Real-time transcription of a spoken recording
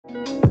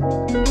I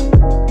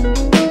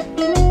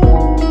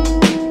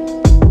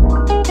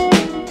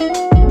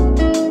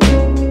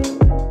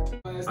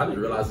just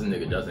realized this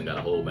nigga Justin got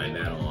a whole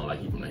bandana on like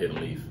he from the Hidden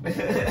Leaf.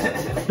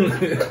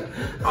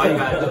 All you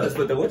gotta do is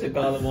put the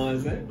whatchamacallit on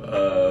his name.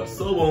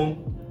 So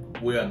boom.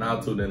 We are now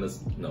tuned in to,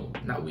 no,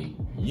 not we.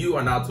 You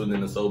are now tuned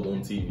in to So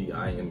Boom TV.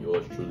 I am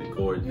yours truly,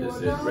 Corey. This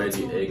is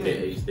Reggie,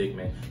 aka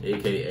Stickman,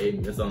 aka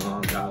Mr.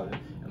 Collins.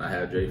 And I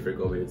have Jay Frick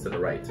over here to the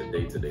right.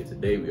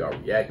 Today we are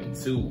reacting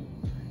to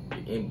the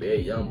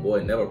NBA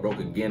YoungBoy Never Broke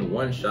Again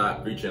one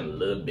shot featuring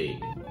Lil Baby.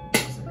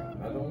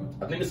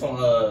 I think it's on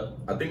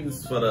I think this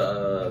is for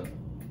the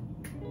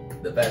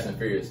Fast and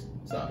Furious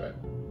soundtrack.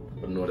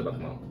 But I know what about the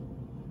mom.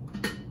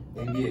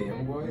 NBA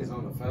YoungBoy is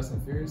on the Fast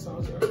and Furious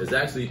soundtrack. It's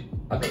actually,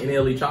 I think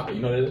NLE Chopper,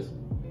 you know what it is?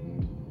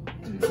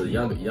 It's a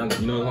young, you know what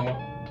I'm talking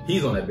about?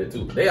 He's on that bit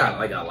too. They got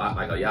like a lot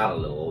of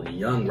little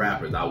young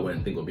rappers I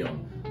wouldn't think would be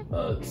on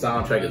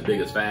soundtrack as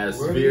big as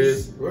Fast and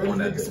Furious. Where are these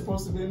niggas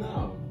supposed to be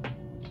now?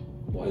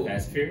 What,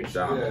 Fast and Furious?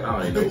 I don't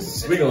even know.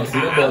 We gonna see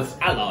them boys.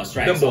 I lost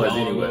track. Them boys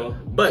anyway.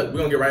 But we're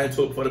gonna get right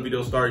into it before the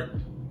video start.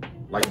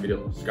 Like the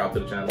video, subscribe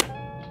to the channel.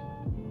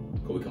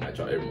 Cause we come at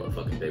y'all every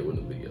motherfucking day with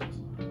new videos.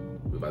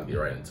 We about to get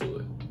right into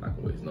it. Not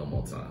gonna waste no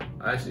more time.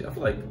 I feel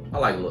like I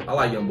like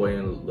YoungBoy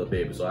and Lil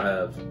Baby, so I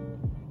have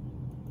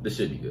this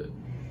should be good.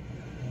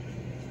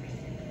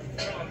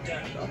 I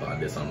thought I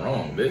did something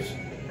wrong, bitch.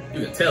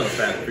 You can tell it's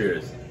Fast and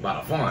Furious by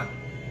the font.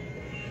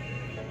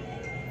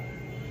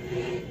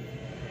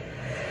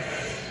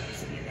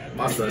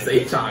 My son say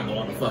he trying to go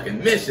on a fucking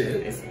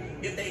mission. If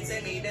they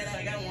tell me that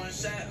I got one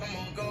shot, I'm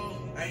gonna go.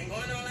 I ain't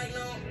going on like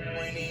no.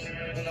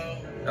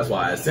 That's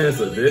why it's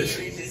sensitive, bitch.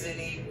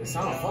 It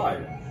sounds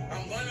fire.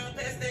 I'm gonna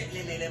pass that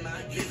limit in my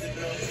glizzy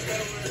blow.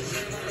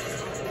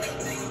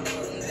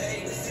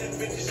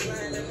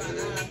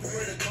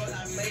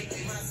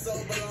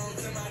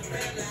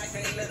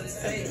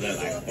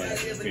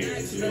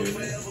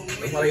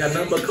 That's why they got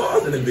nothing but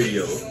cars in the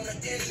video.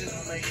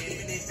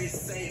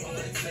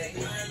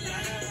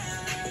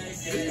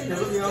 You're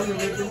really out here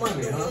making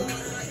money, huh?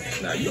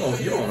 Now you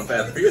on a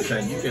Fast and Furious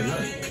thing, you can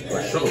money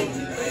for sure.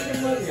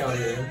 Making money out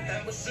here.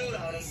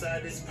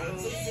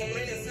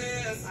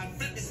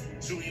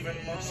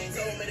 She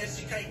told me that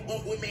she can't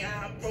walk with me. I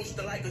approached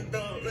her like a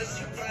thug.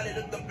 She probably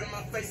looked up in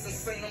my face and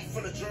saying I'm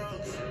full of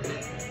drugs.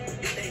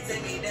 If they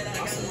tell me that I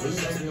got one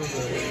shot,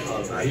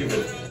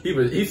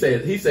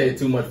 He said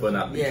too much for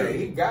not to be true. Yeah,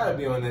 he gotta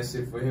be on that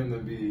shit for him to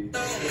be.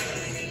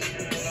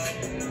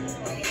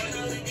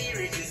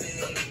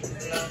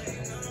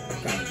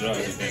 What kind of drugs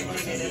you think about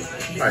something?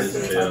 Probably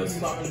some pills.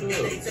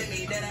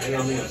 And I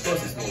mean, of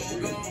course he's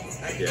smoking weed.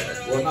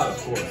 Yeah. Well, not of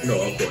course. No,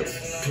 of course.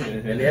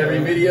 In every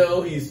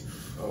video, he's.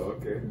 Oh,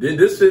 okay. Did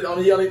this shit on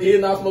the he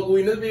did not smoke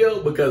weed in this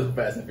video because of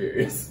Fast and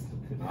Furious.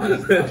 I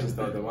just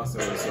thought that my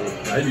son was so.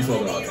 Nah, he be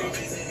smoking all the time. My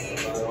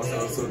son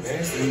was so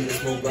nasty, he just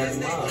smoked Black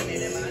and Mild.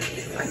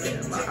 Black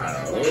and Mild. I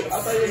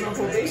thought you was on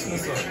probation or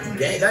something.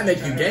 That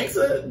make you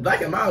gangster?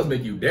 Black and Mild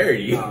make you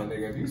dirty. Nah,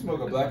 nigga, if you smoke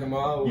a Black and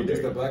Mild with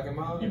just a Black and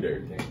Mild, you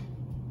dirty.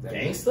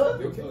 Gangster?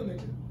 You'll kill a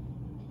nigga.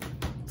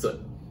 So,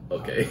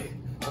 okay.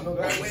 I know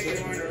that shit.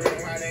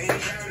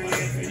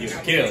 You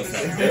kill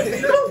something.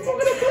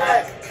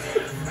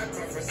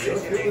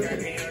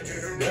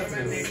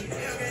 Definitely.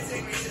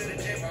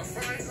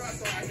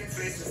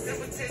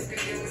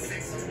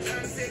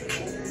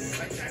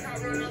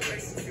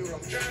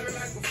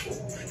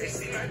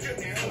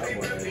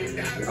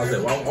 I was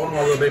like, why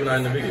my Lil Baby not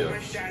in the video?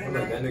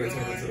 That nigga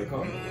turned into the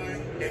car.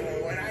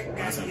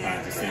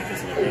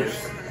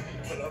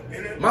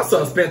 My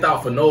son spent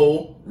out for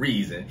no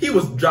reason. He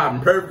was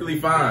driving perfectly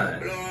fine.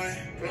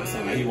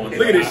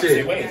 Look at this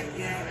shit.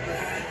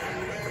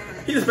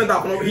 He just spent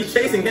out for no reason. He's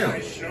chasing him.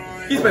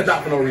 He spent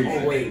out for no reason.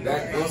 Oh wait,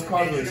 those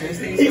cars were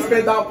chasing. He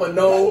spent out for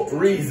no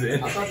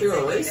reason. I thought they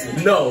were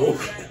racing. No.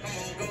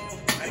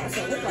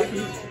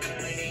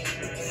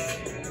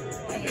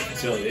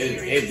 So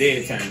it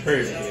did turn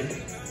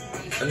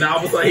perfect. And now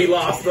all of a sudden he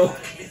lost them.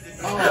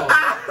 Oh.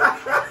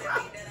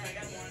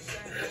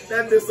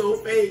 That bitch so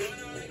fake.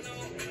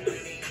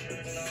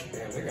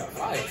 Damn, they got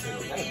fights.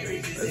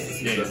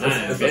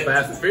 It's a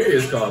Fast and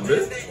Furious car,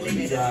 bitch.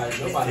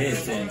 Nobody is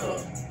saying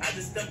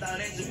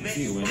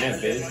You win that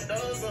bitch.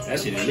 That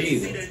shit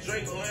illegal.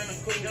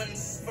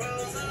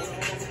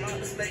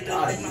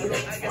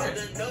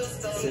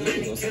 It's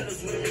illegal, sir.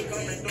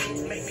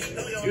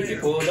 You get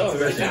pulled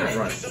over right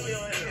now.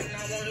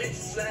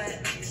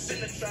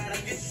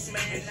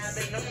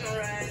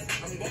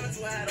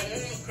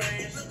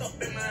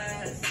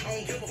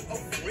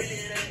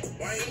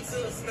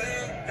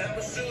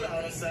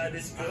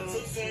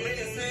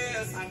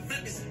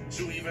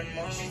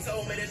 She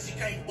told me that she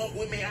can't walk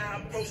with me. I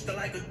approached her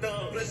like a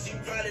thug. She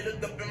probably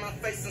looked up in my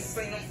face and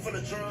saying I'm full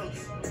of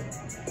drugs.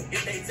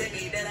 If they tell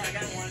me that I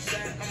got one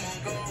shot, I'm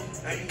gonna go.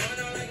 I ain't going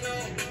on like no.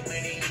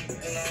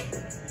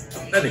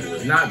 That nigga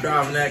was not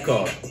driving that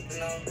car.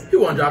 He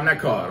wasn't driving that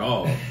car at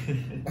all.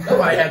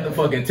 Nobody had the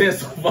fucking tent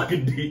so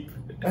fucking deep.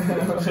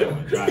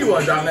 He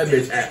wasn't driving that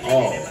bitch at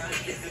all.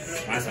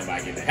 Find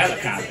somebody get the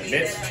helicopter,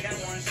 bitch.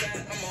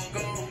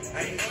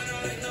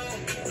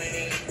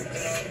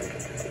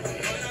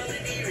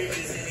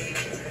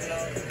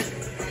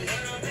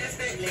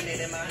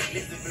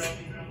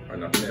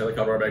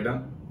 helicopter right back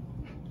down.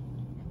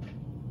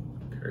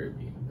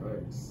 Kirby.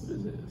 Nice. What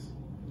is this?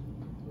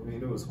 I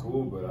mean, it was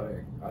cool, but I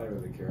didn't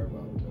really care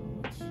about it that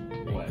much.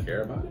 You didn't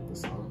care about it? The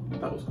song. I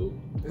thought it was cool.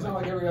 It's not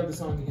like every other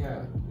song he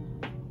had.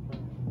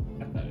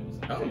 I thought it was.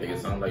 I don't think it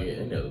sounded like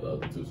any of the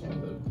other two songs.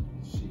 Though.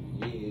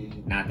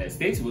 Shit. Not that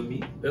sticks with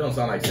me. They don't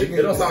sound like Six.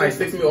 It don't sound like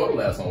Sticks Me or the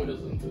last song we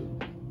just listened to.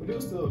 But it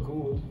was still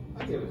cool.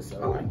 I give it a I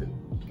 7. liked it.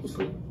 It was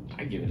cool.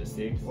 I give it a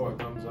 6. Or a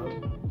thumbs up.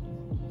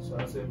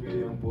 Shout out to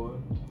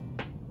YoungBoy.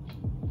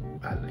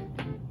 I liked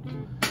it.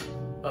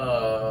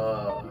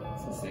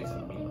 It's a 6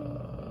 for me.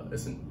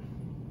 Listen.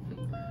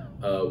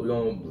 We're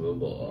gonna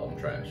I'm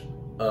trash.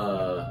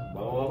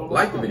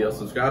 Like the video,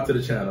 subscribe to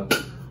the channel.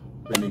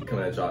 We'll be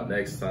coming at y'all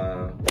next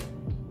time.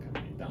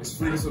 It's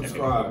free to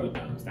subscribe.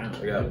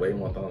 I got way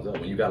more thumbs up.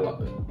 When you got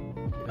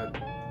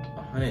 100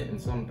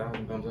 and some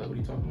thousand thumbs up, what are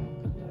you talking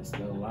about? That's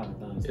still a lot of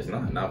thumbs. It's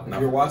not If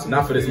you're watching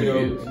not for this this many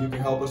video views. and you can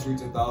help us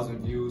reach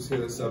 1,000 views, hit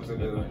us up to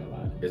the.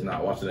 It's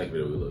not. Watch the next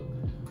video we look.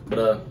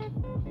 But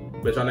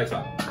bet y'all next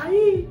time.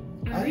 Aye.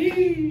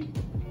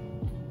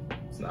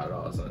 It's not at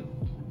all, son.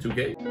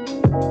 2K.